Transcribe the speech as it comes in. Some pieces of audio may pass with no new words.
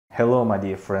Hello my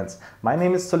dear friends, my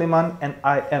name is Suleiman and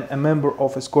I am a member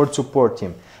of Escort support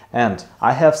team, and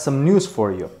I have some news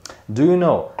for you. Do you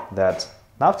know that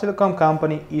Navtelecom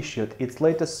company issued its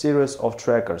latest series of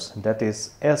trackers, that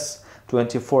is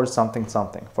S24 something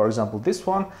something. For example, this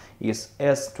one is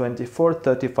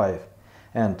S2435,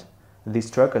 and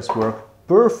these trackers work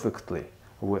perfectly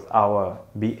with our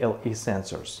BLE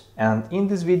sensors. And in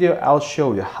this video I'll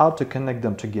show you how to connect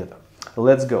them together.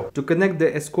 Let's go. To connect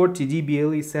the Escort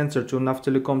TD-BLE sensor to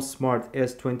Navtelecom Smart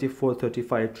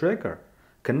S2435 tracker,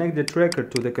 connect the tracker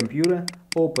to the computer,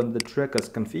 open the tracker's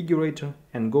configurator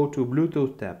and go to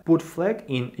Bluetooth tab. Put flag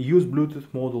in Use Bluetooth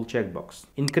module checkbox.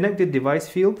 In Connected Device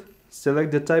field,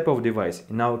 select the type of device.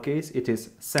 In our case, it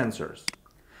is sensors.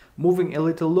 Moving a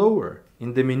little lower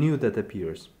in the menu that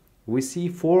appears, we see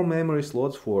 4 memory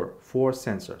slots for 4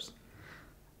 sensors.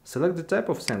 Select the type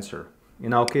of sensor.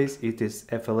 In our case, it is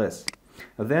FLS.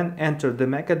 Then enter the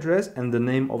MAC address and the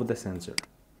name of the sensor.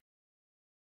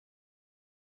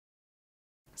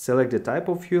 Select the type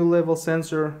of fuel level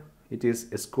sensor. It is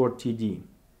Escort TD.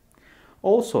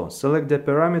 Also, select the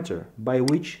parameter by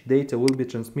which data will be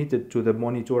transmitted to the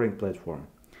monitoring platform.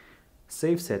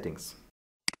 Save settings.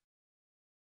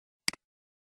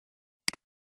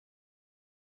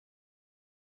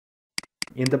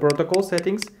 In the protocol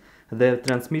settings, the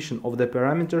transmission of the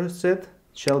parameter set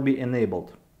shall be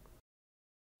enabled.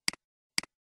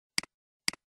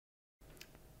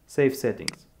 Save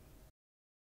settings.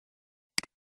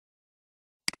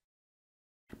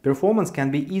 Performance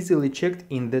can be easily checked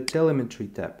in the Telemetry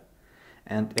tab.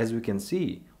 And as we can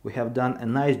see, we have done a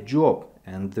nice job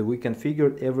and we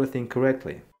configured everything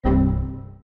correctly.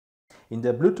 In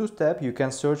the Bluetooth tab, you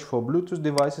can search for Bluetooth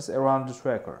devices around the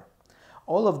tracker.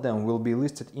 All of them will be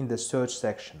listed in the search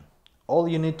section. All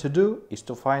you need to do is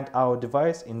to find our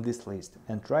device in this list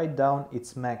and write down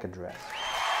its MAC address.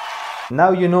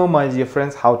 Now you know, my dear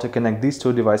friends, how to connect these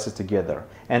two devices together.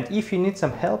 And if you need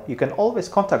some help, you can always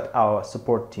contact our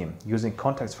support team using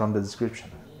contacts from the description.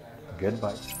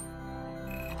 Goodbye.